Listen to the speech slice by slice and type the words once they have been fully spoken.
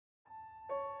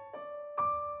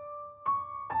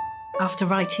After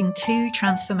writing 2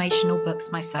 transformational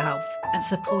books myself and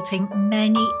supporting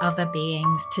many other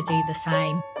beings to do the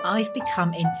same, I've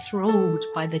become enthralled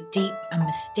by the deep and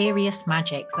mysterious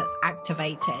magic that's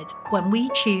activated when we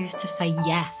choose to say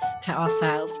yes to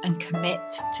ourselves and commit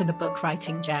to the book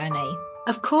writing journey.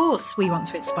 Of course, we want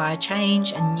to inspire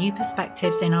change and new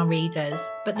perspectives in our readers,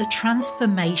 but the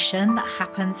transformation that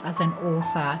happens as an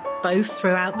author, both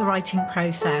throughout the writing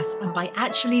process and by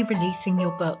actually releasing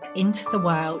your book into the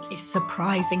world, is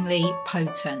surprisingly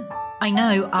potent. I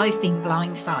know I've been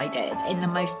blindsided in the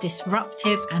most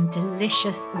disruptive and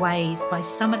delicious ways by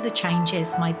some of the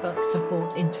changes my books have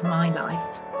brought into my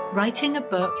life. Writing a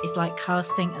book is like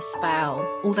casting a spell.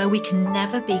 Although we can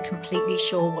never be completely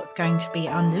sure what's going to be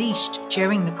unleashed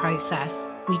during the process,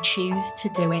 we choose to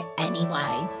do it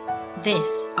anyway. This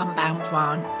Unbound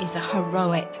One is a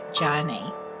heroic journey.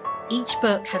 Each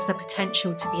book has the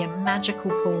potential to be a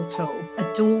magical portal,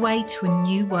 a doorway to a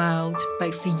new world,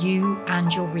 both for you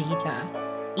and your reader.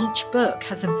 Each book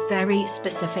has a very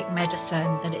specific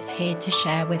medicine that it's here to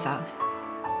share with us.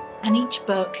 And each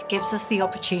book gives us the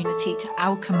opportunity to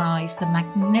alchemize the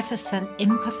magnificent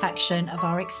imperfection of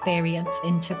our experience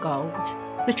into gold.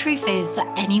 The truth is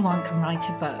that anyone can write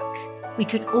a book. We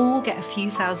could all get a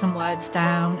few thousand words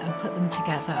down and put them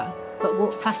together. But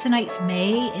what fascinates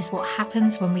me is what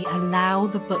happens when we allow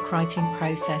the book writing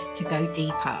process to go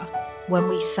deeper. When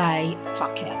we say,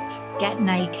 fuck it, get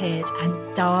naked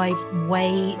and dive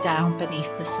way down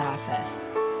beneath the surface.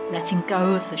 Letting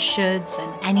go of the shoulds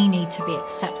and any need to be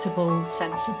acceptable,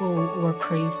 sensible, or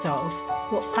approved of.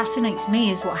 What fascinates me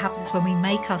is what happens when we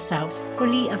make ourselves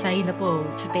fully available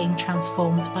to being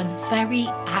transformed by the very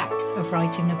act of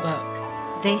writing a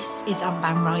book. This is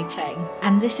Unbound Writing,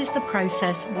 and this is the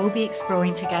process we'll be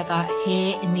exploring together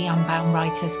here in the Unbound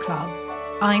Writers Club.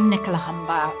 I'm Nicola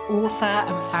Humber, author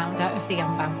and founder of the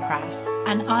Unbound Press,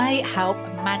 and I help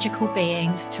magical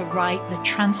beings to write the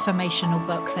transformational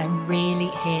book they're really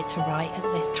here to write at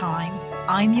this time.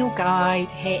 I'm your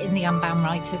guide here in the Unbound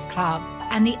Writers Club,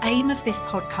 and the aim of this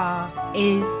podcast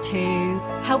is to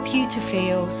help you to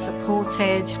feel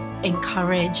supported,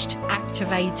 encouraged,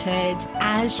 activated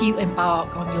as you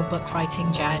embark on your book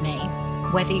writing journey.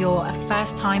 Whether you're a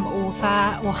first-time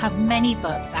author or have many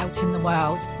books out in the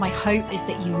world, my hope is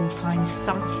that you will find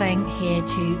something here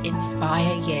to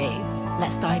inspire you.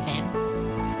 Let's dive in.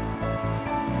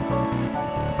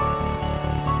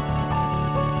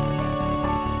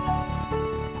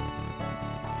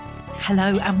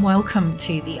 Hello and welcome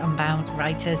to the Unbound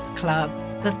Writers Club,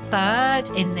 the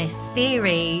third in this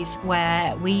series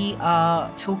where we are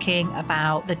talking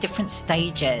about the different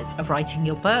stages of writing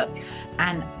your book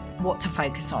and what to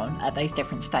focus on at those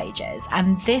different stages.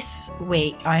 And this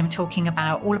week I'm talking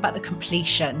all about the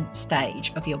completion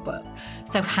stage of your book.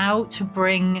 So how to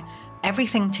bring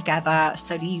everything together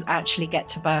so that you actually get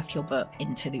to birth your book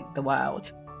into the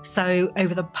world. So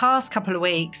over the past couple of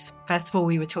weeks, first of all,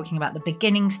 we were talking about the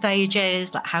beginning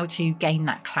stages, like how to gain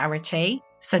that clarity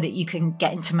so that you can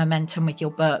get into momentum with your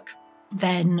book.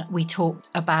 Then we talked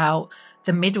about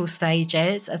the middle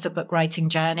stages of the book writing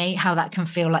journey, how that can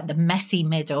feel like the messy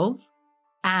middle,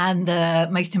 and the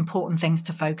most important things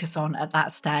to focus on at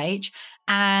that stage.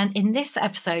 And in this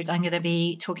episode, I'm going to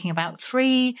be talking about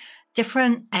 3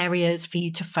 different areas for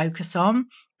you to focus on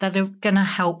that are going to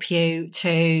help you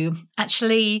to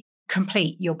actually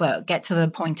complete your book, get to the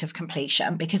point of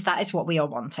completion, because that is what we are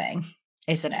wanting,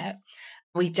 isn't it?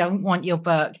 We don't want your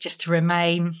book just to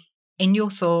remain in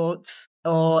your thoughts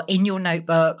or in your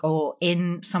notebook or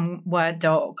in some Word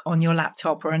doc on your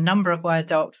laptop or a number of Word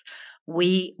docs.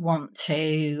 We want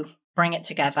to bring it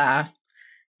together,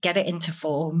 get it into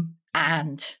form,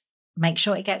 and make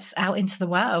sure it gets out into the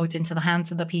world, into the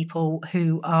hands of the people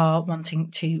who are wanting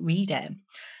to read it,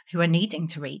 who are needing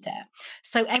to read it.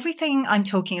 So everything I'm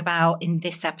talking about in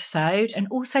this episode, and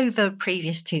also the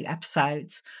previous 2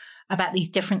 episodes about these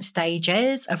different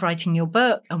stages of writing your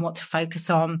book and what to focus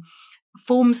on,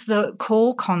 forms the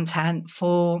core content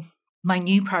for my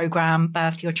new program,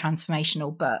 Birth Your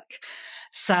Transformational Book.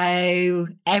 So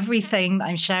everything that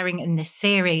I'm sharing in this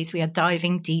series, we are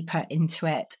diving deeper into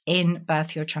it in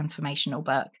Birth Your Transformational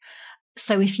Book.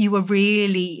 So if you were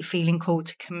really feeling called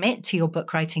to commit to your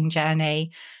book writing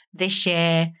journey this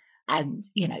year, and,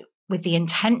 with the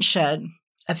intention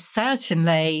of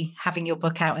certainly having your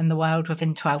book out in the world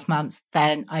within 12 months,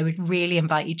 then I would really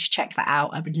invite you to check that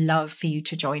out. I would love for you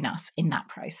to join us in that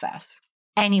process.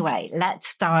 Anyway,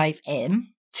 let's dive in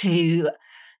to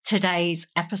today's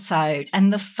episode.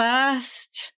 And the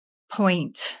first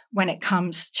point when it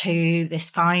comes to these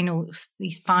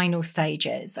final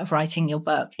stages of writing your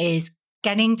book is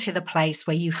getting to the place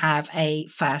where you have a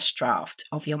first draft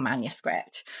of your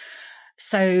manuscript.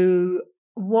 So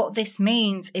what this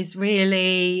means is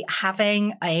really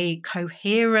having a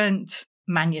coherent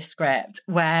manuscript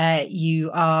where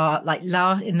you are like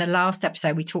in the last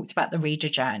episode, we talked about the reader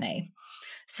journey.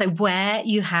 So where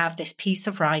you have this piece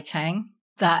of writing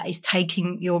that is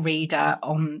taking your reader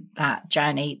on that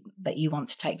journey that you want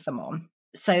to take them on.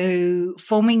 So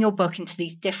forming your book into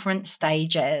these different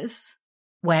stages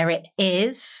where it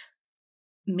is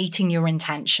meeting your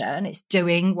intention, it's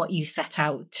doing what you set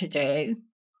out to do.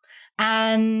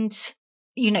 And,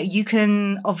 you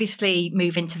can obviously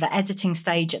move into the editing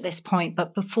stage at this point,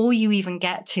 but before you even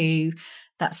get to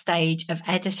that stage of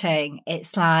editing,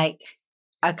 it's like,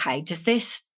 okay, does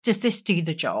this do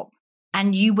the job?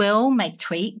 And you will make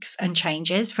tweaks and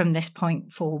changes from this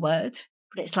point forward.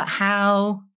 But it's like,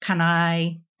 how can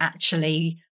I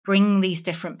actually bring these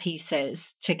different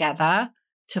pieces together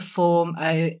to form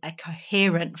a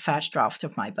coherent first draft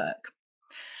of my book?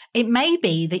 It may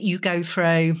be that you go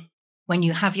through, when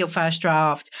you have your first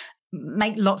draft,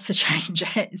 make lots of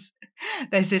changes.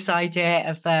 There's this idea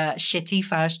of the shitty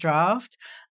first draft,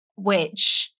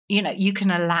 which, you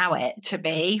can allow it to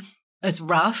be as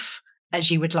rough as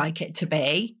you would like it to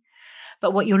be.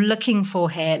 But what you're looking for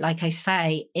here, like I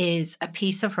say, is a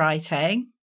piece of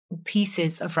writing,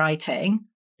 pieces of writing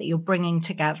that you're bringing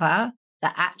together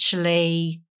that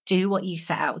actually do what you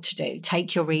set out to do.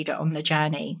 Take your reader on the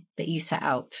journey that you set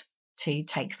out to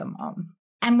take them on.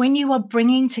 And when you are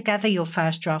bringing together your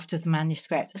first draft of the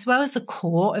manuscript, as well as the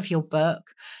core of your book,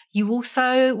 you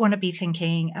also want to be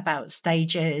thinking about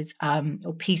stages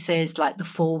or pieces like the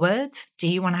foreword. Do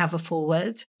you want to have a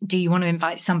foreword? Do you want to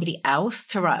invite somebody else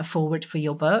to write a foreword for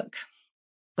your book,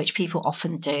 which people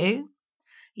often do?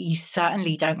 You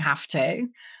certainly don't have to.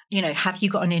 Have you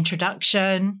got an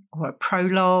introduction or a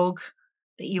prologue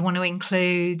that you want to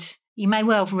include? You may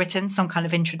well have written some kind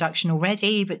of introduction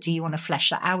already, but do you want to flesh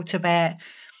that out a bit?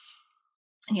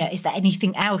 Is there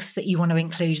anything else that you want to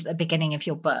include at the beginning of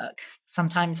your book?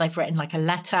 Sometimes I've written like a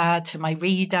letter to my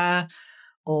reader,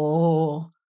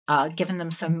 or given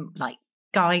them some like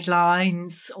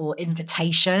guidelines or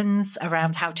invitations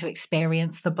around how to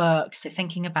experience the book. So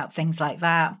thinking about things like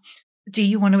that. Do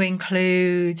you want to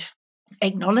include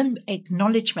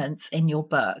acknowledgements in your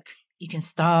book? You can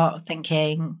start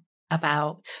thinking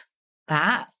about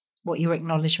that, what your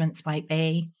acknowledgements might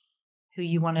be, who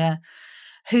you want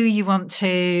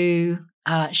to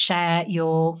share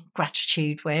your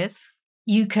gratitude with.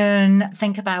 You can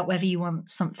think about whether you want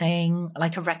something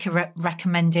like a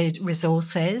recommended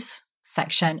resources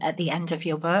section at the end of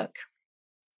your book,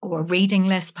 or a reading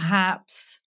list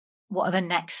perhaps. What are the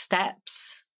next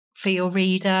steps for your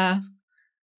reader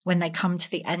when they come to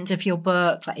the end of your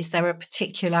book? Like, is there a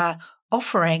particular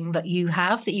offering that you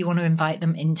have that you want to invite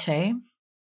them into?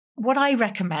 What I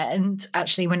recommend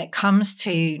actually when it comes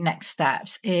to next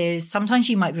steps is sometimes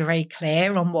you might be very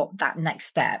clear on what that next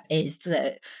step is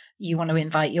that you want to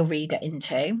invite your reader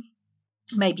into.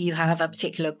 Maybe you have a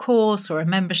particular course or a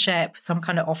membership, some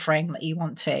kind of offering that you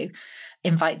want to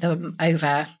invite them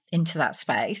over into that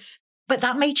space. But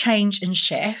that may change and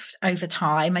shift over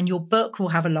time, and your book will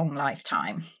have a long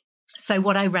lifetime. So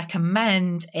what I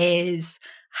recommend is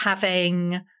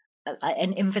having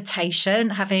an invitation,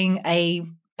 having a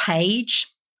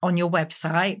page on your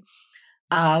website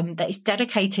that is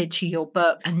dedicated to your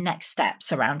book and next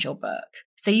steps around your book.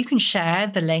 So you can share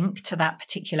the link to that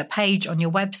particular page on your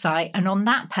website, and on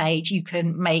that page you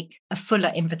can make a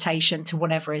fuller invitation to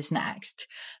whatever is next.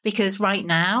 Because right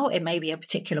now it may be a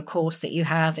particular course that you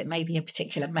have, it may be a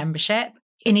particular membership.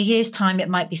 In a year's time it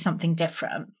might be something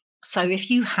different. So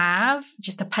if you have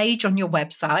just a page on your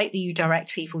website that you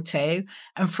direct people to,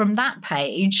 and from that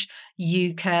page,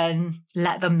 you can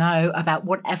let them know about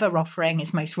whatever offering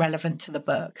is most relevant to the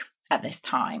book at this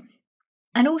time.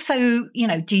 And also,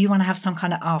 do you want to have some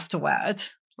kind of afterword,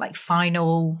 like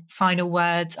final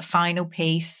words, a final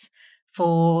piece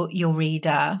for your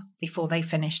reader before they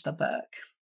finish the book?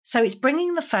 So it's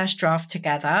bringing the first draft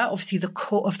together, obviously the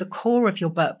core of your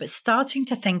book, but starting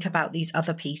to think about these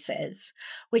other pieces,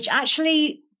 which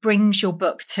actually brings your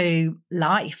book to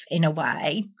life in a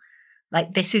way.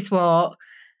 Like, this is what,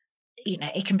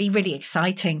 it can be really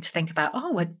exciting to think about,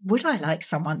 would I like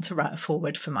someone to write a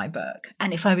foreword for my book?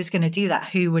 And if I was going to do that,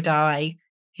 who would I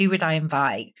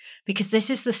invite? Because this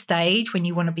is the stage when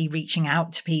you want to be reaching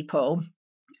out to people,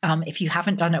 if you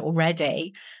haven't done it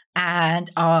already, and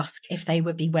ask if they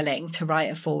would be willing to write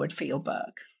a foreword for your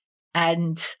book.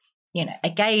 And,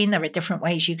 again, there are different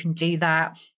ways you can do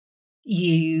that.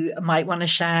 You might want to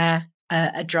share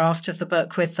a draft of the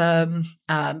book with them,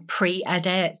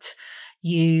 pre-edit.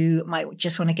 You might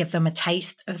just want to give them a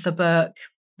taste of the book,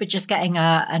 but just getting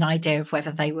an idea of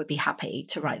whether they would be happy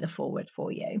to write the foreword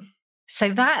for you. So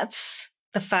that's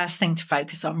the first thing to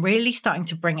focus on, really starting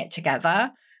to bring it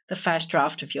together, the first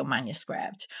draft of your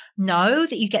manuscript. Know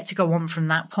that you get to go on from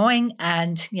that point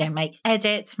and, make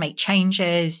edits, make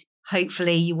changes.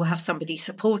 Hopefully you will have somebody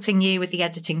supporting you with the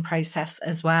editing process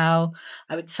as well.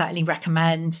 I would certainly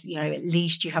recommend, at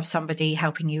least you have somebody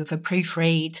helping you with a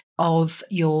proofread of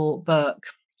your book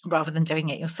rather than doing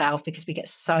it yourself, because we get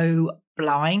so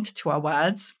blind to our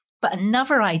words. But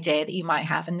another idea that you might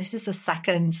have, and this is the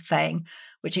second thing,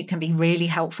 which it can be really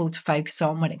helpful to focus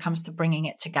on when it comes to bringing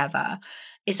it together,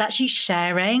 is actually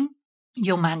sharing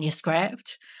your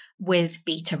manuscript with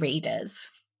beta readers.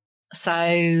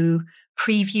 So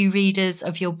preview readers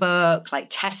of your book, like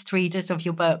test readers of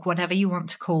your book, whatever you want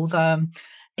to call them,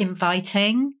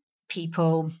 inviting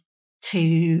people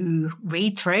to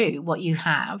read through what you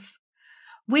have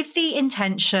with the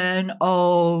intention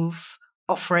of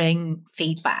offering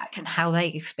feedback and how they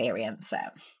experience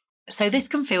it. So this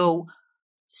can feel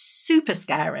super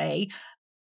scary.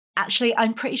 Actually,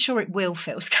 I'm pretty sure it will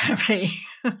feel scary.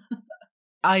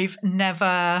 I've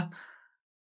never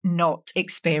not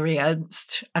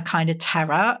experienced a kind of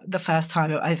terror the first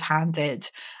time I've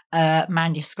handed a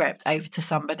manuscript over to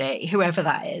somebody, whoever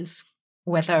that is,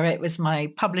 whether it was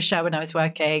my publisher when I was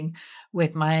working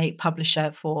with my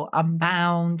publisher for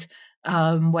Unbound,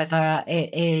 whether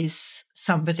it is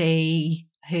somebody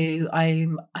who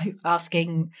I'm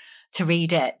asking to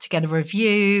read it to get a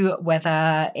review,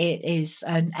 whether it is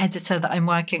an editor that I'm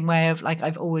working with. Like,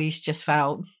 I've always just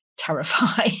felt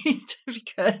terrified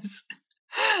because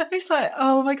it's like,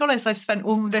 oh my goodness, I've spent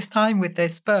all this time with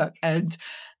this book, and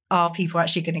are people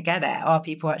actually going to get it? Are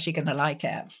people actually going to like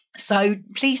it? So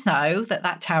please know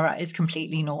that terror is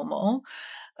completely normal.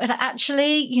 But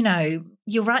actually,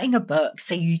 you're writing a book,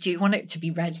 so you do want it to be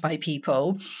read by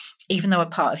people, even though a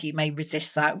part of you may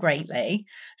resist that greatly.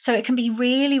 So it can be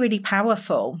really, really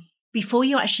powerful before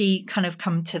you actually kind of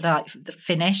come to the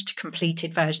finished,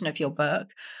 completed version of your book,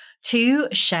 to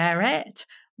share it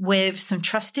with some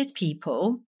trusted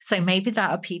people. So maybe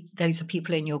those are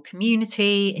people in your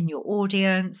community, in your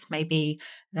audience. Maybe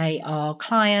they are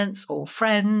clients or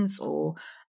friends or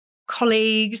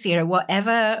colleagues,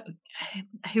 whoever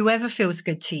feels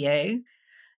good to you.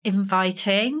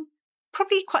 Inviting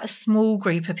probably quite a small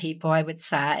group of people, I would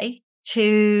say,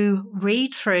 to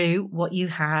read through what you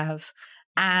have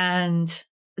and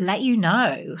let you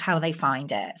know how they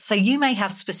find it. So you may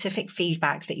have specific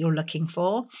feedback that you're looking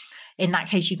for. In that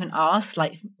case, you can ask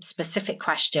specific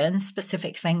questions,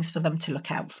 specific things for them to look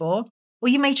out for. Or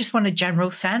you may just want a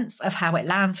general sense of how it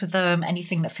lands with them,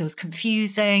 anything that feels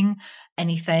confusing,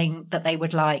 anything that they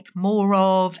would like more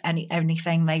of,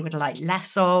 anything they would like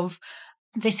less of.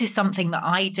 This is something that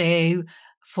I do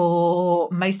for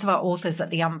most of our authors at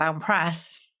the Unbound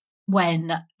Press.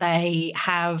 When they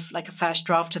have a first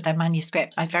draft of their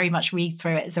manuscript, I very much read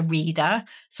through it as a reader.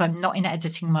 So I'm not in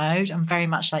editing mode. I'm very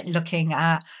much looking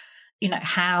at,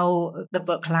 how the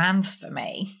book lands for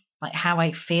me, how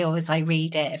I feel as I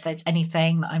read it, if there's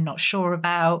anything that I'm not sure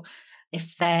about,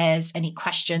 if there's any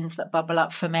questions that bubble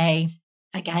up for me.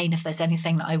 Again, if there's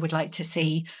anything that I would like to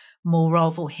see more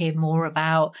of or hear more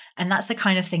about. And that's the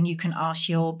kind of thing you can ask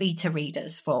your beta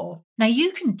readers for. Now,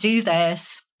 you can do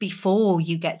this before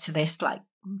you get to this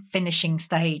finishing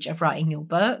stage of writing your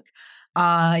book.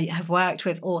 I have worked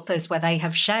with authors where they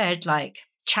have shared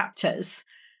chapters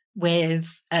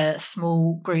with a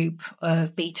small group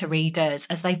of beta readers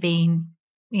as they've been,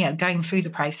 going through the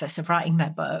process of writing their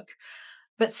book.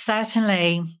 But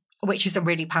certainly, which is a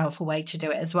really powerful way to do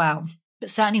it as well. But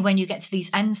certainly when you get to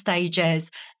these end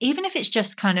stages, even if it's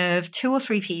just kind of 2 or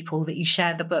 3 people that you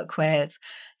share the book with,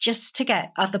 just to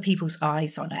get other people's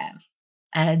eyes on it.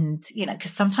 And,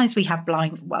 because sometimes we have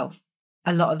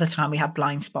a lot of the time we have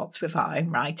blind spots with our own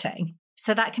writing.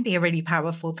 So that can be a really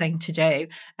powerful thing to do.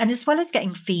 And as well as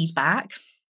getting feedback,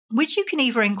 which you can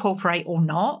either incorporate or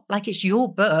not, it's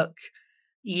your book.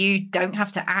 You don't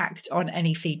have to act on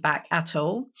any feedback at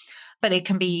all, but it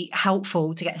can be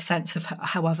helpful to get a sense of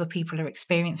how other people are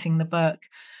experiencing the book.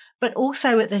 But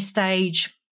also at this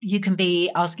stage, you can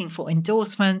be asking for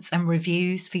endorsements and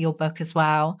reviews for your book as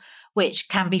well, which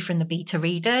can be from the beta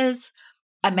readers.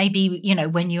 And maybe,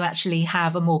 when you actually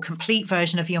have a more complete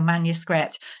version of your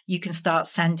manuscript, you can start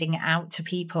sending it out to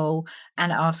people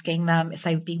and asking them if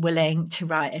they would be willing to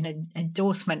write an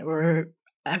endorsement or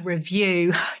a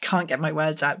review. I can't get my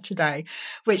words out today,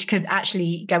 which could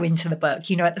actually go into the book.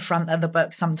 At the front of the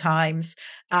book, sometimes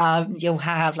you'll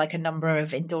have a number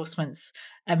of endorsements,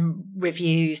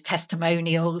 reviews,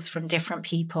 testimonials from different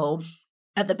people.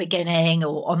 at the beginning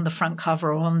or on the front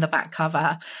cover or on the back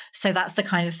cover. So that's the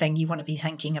kind of thing you want to be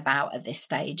thinking about at this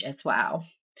stage as well.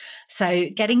 So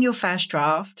getting your first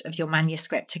draft of your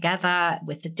manuscript together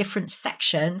with the different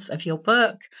sections of your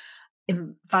book,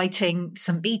 inviting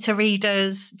some beta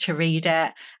readers to read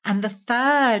it. And the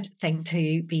third thing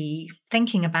to be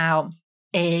thinking about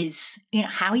is,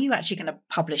 how are you actually going to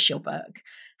publish your book?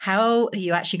 How are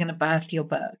you actually going to birth your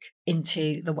book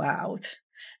into the world?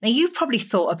 Now, you've probably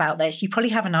thought about this. You probably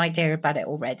have an idea about it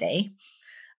already.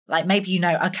 Like maybe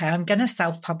okay, I'm going to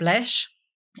self-publish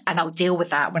and I'll deal with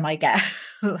that when I get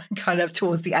kind of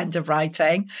towards the end of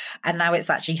writing. And now it's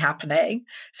actually happening.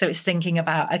 So it's thinking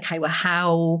about, okay,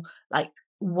 well,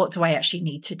 what do I actually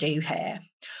need to do here?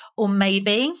 Or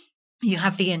maybe you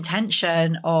have the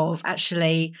intention of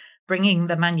actually bringing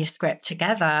the manuscript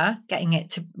together, getting it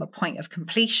to a point of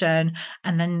completion,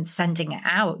 and then sending it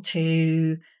out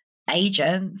to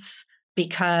agents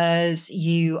because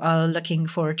you are looking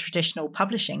for a traditional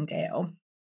publishing deal.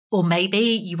 Or maybe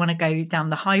you want to go down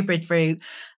the hybrid route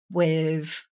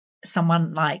with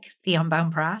someone like the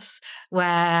Unbound Press,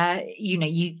 where,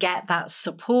 you get that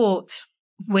support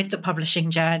with the publishing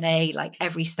journey, like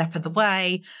every step of the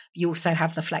way. You also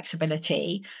have the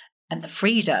flexibility and the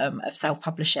freedom of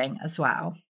self-publishing as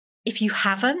well. If you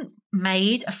haven't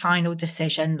made a final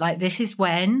decision, this is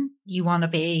when you want to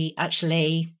be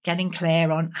actually getting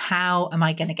clear on how am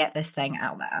I going to get this thing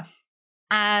out there.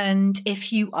 And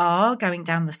if you are going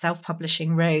down the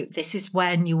self-publishing route, this is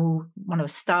when you will want to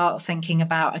start thinking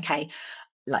about, okay,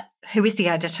 who is the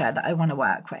editor that I want to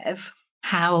work with?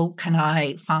 How can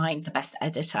I find the best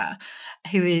editor?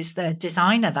 Who is the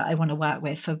designer that I want to work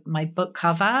with for my book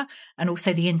cover and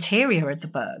also the interior of the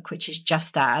book, which is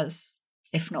just as,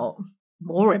 if not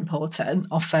more important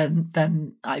often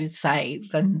than I would say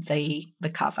than the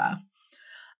cover.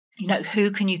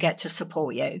 Who can you get to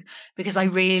support you? Because I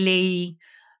wouldn't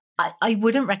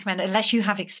recommend, unless you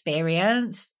have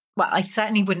experience, I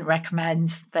certainly wouldn't recommend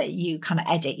that you kind of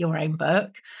edit your own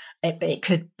book. It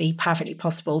could be perfectly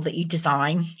possible that you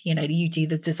design, you do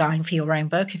the design for your own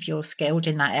book if you're skilled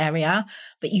in that area,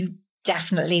 but you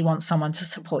definitely want someone to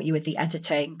support you with the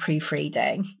editing,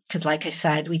 proofreading, because like I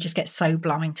said, we just get so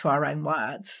blind to our own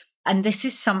words. And this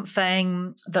is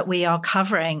something that we are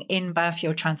covering in Birth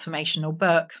Your Transformational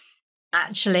Book.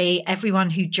 Actually, everyone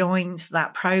who joins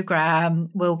that program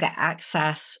will get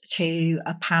access to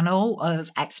a panel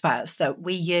of experts that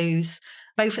we use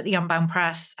both at the Unbound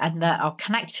Press and that are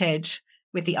connected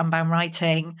with the Unbound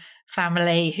Writing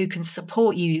family, who can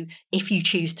support you if you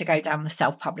choose to go down the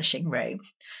self-publishing route.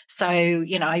 So,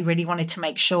 I really wanted to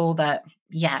make sure that,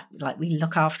 we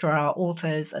look after our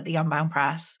authors at the Unbound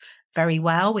Press very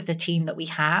well with the team that we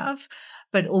have.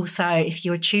 But also, if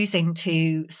you're choosing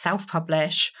to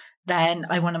self-publish, then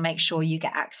I want to make sure you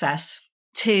get access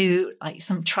to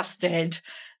some trusted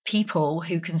people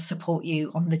who can support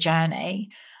you on the journey.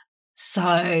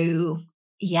 So,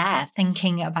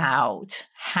 thinking about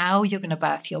how you're going to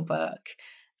birth your book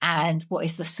and what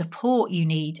is the support you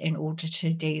need in order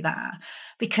to do that.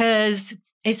 Because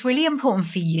it's really important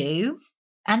for you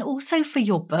and also for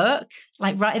your book.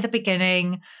 Right at the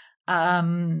beginning,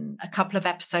 a couple of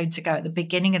episodes ago at the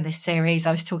beginning of this series,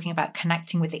 I was talking about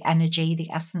connecting with the energy,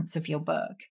 the essence of your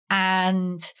book.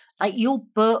 And your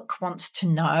book wants to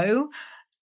know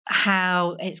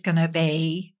how it's going to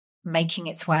be making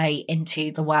its way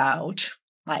into the world.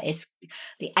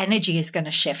 The energy is going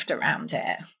to shift around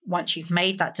it once you've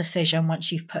made that decision,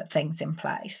 once you've put things in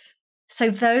place. So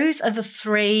those are the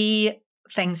three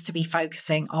things to be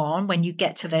focusing on when you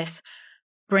get to this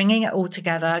bringing it all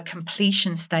together,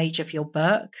 completion stage of your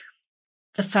book,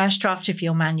 the first draft of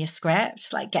your manuscript,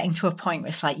 getting to a point where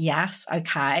it's yes,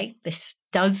 okay, this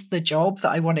does the job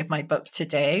that I wanted my book to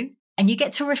do. And you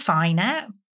get to refine it,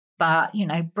 but,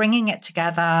 bringing it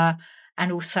together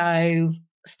and also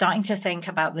starting to think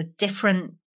about the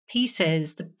different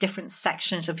pieces, the different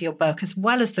sections of your book, as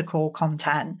well as the core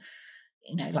content,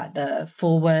 the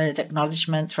forward,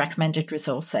 acknowledgements, recommended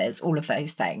resources, all of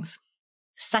those things.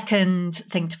 Second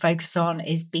thing to focus on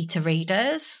is beta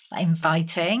readers,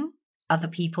 inviting other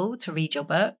people to read your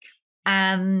book.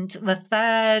 And the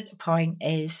third point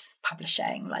is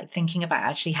publishing, thinking about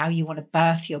actually how you want to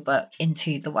birth your book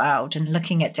into the world and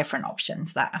looking at different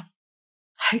options there.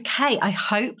 Okay, I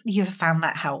hope you have found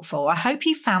that helpful. I hope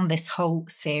you found this whole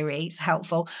series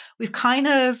helpful. We've kind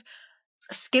of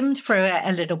skimmed through it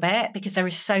a little bit because there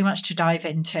is so much to dive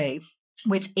into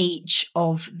with each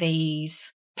of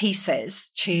these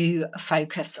pieces to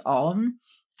focus on.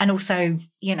 And also,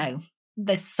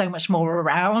 there's so much more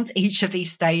around each of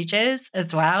these stages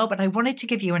as well. But I wanted to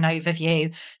give you an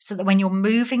overview so that when you're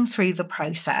moving through the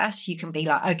process, you can be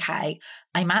like, okay,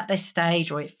 I'm at this stage,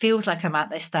 or it feels like I'm at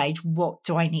this stage. What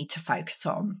do I need to focus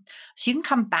on? So you can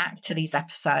come back to these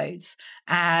episodes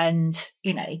and,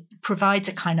 it provides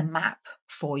a kind of map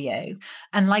for you.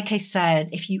 And like I said,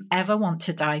 if you ever want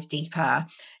to dive deeper,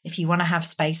 if you want to have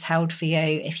space held for you,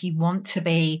 if you want to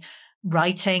be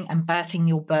writing and birthing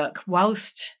your book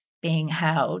whilst being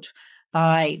held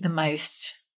by the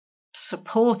most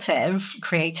supportive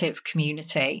creative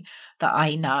community that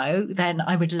I know, then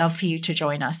I would love for you to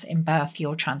join us in Birth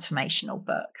Your Transformational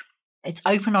Book. It's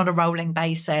open on a rolling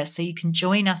basis, so you can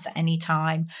join us at any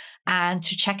time. And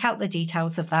to check out the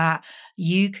details of that,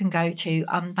 you can go to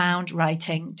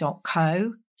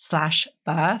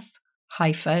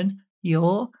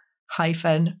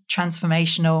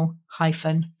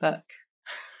unboundwriting.co/birth-your-transformational-book.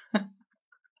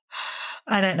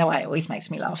 I don't know why it always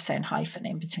makes me laugh saying hyphen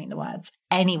in between the words.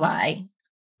 Anyway,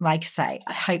 like I say,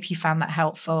 I hope you found that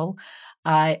helpful.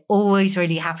 I'm always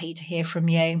really happy to hear from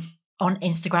you. On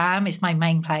Instagram is my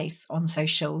main place on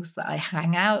socials that I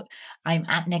hang out. I'm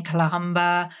at Nicola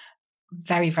Humber.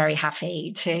 Very, very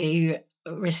happy to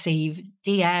receive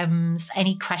DMs,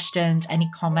 any questions, any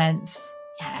comments.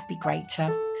 Yeah, it'd be great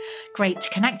to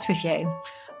connect with you.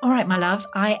 All right, my love,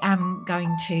 I am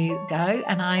going to go,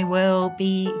 and I will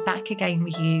be back again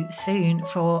with you soon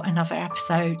for another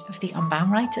episode of the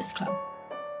Unbound Writers Club.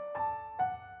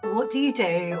 What do you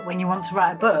do when you want to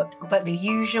write a book, but the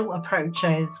usual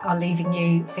approaches are leaving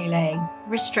you feeling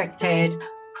restricted,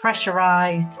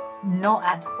 pressurized, not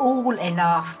at all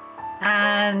enough,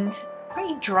 and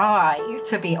pretty dry,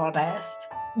 to be honest?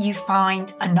 You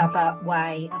find another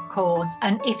way, of course.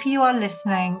 And if you are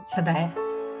listening to this,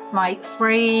 my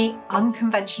free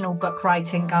unconventional book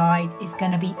writing guide is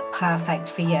going to be perfect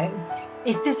for you.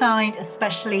 It's designed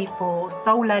especially for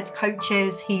soul-led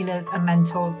coaches, healers, and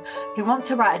mentors who want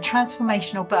to write a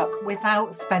transformational book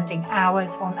without spending hours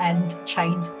on end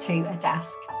chained to a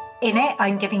desk. In it,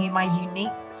 I'm giving you my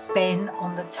unique spin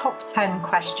on the top 10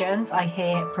 questions I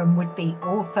hear from would-be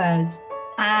authors,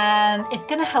 and it's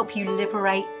going to help you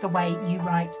liberate the way you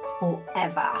write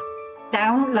forever.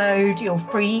 Download your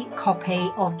free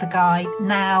copy of the guide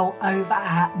now over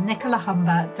at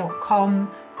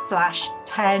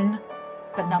nicolahumber.com/10,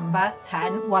 the number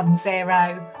 10,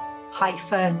 10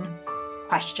 hyphen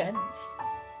questions.